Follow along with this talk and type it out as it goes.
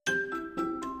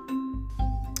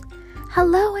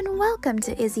Hello and welcome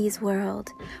to Izzy's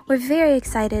World. We're very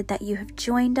excited that you have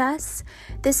joined us.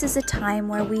 This is a time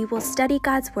where we will study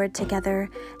God's Word together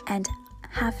and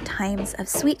have times of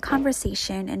sweet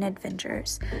conversation and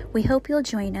adventures. We hope you'll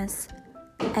join us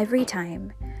every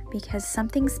time because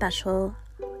something special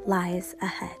lies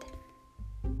ahead.